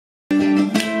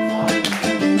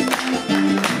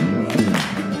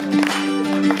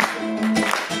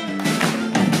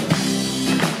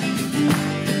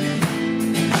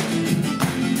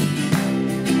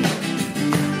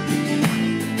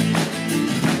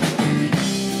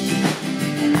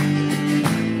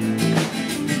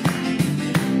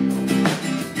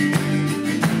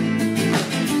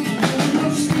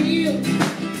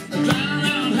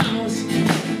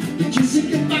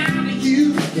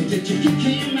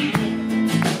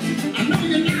now. I know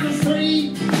you're not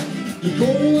afraid to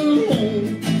go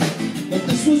alone, but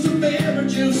this was a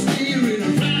marriage of spirit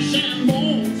and flesh and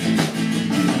bones.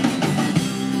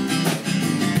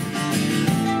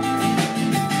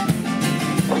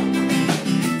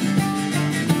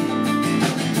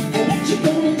 But what you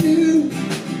gonna do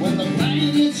when the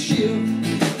plane gets shipped?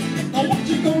 Or what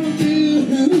you gonna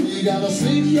do? You gotta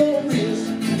slit your wrist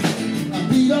and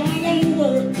beat all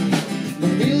over the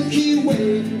Milky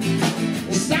Way.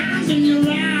 The stars in your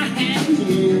eyes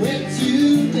will wet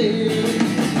today.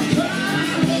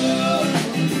 Cry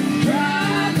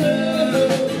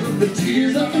love, the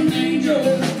tears of an angel,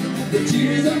 the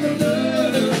tears of a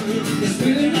love, they're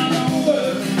spilling all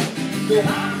over your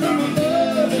heart from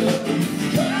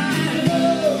above. Cry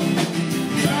love,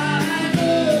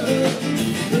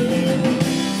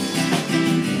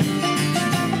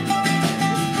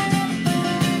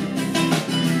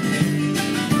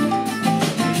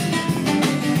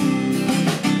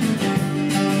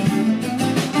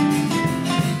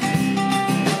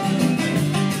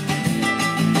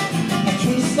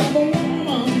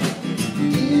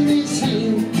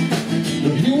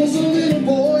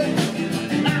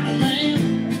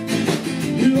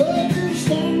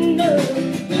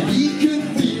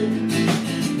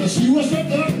 he was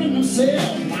wrapped up in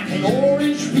himself like an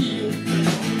orange peel.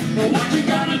 But what you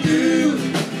gonna do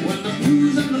when the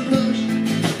blues and the blush?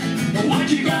 But what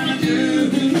you gonna do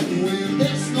when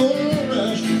there's no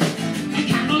rush? I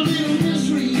got a little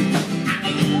misery out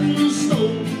of the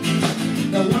snow.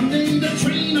 That one day the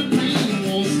train or plane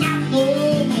won't stop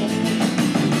no more.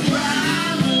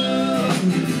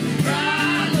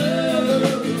 Cry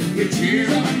love, the tears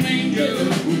of an angel,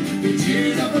 the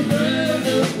tears of a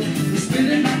brother,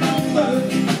 spinning all over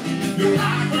your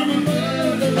heart from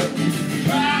above.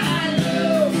 Cry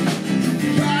love,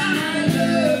 cry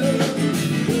love.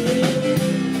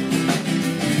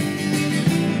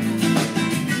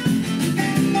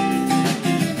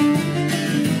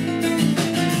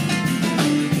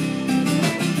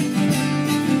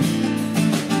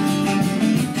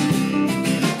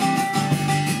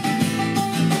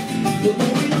 We're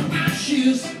throwing up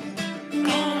ashes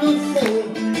on the floor.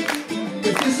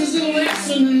 If this is a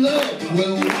lesson in love,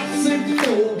 well, what's it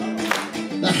for?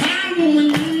 The heart will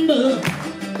remember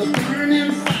the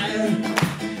burning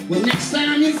fire. Well, next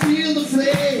time you feel the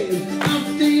flame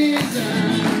of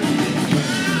desire.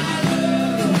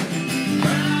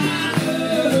 Cry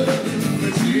love,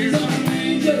 the tears of an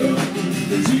angel,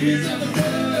 the tears of a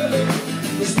brother,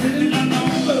 the spinning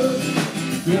all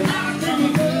over your heart from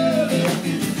above.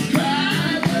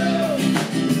 Cry love,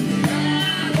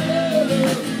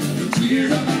 the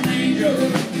tears of an angel,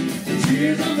 the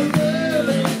tears of a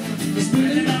brother, the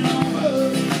spinning all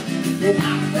over your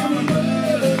heart from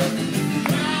above.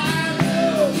 Cry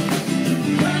love,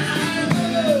 cry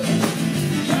love,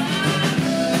 cry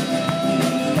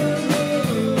love,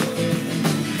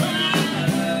 cry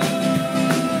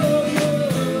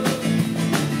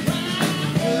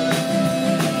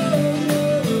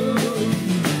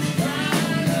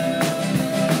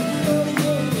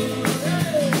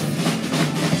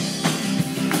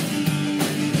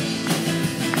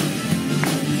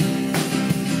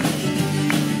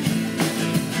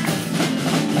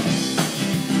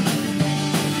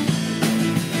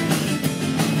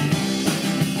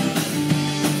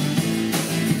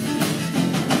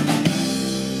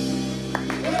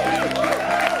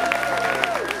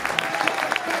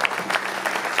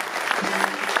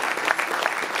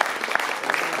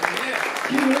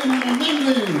Give it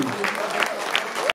a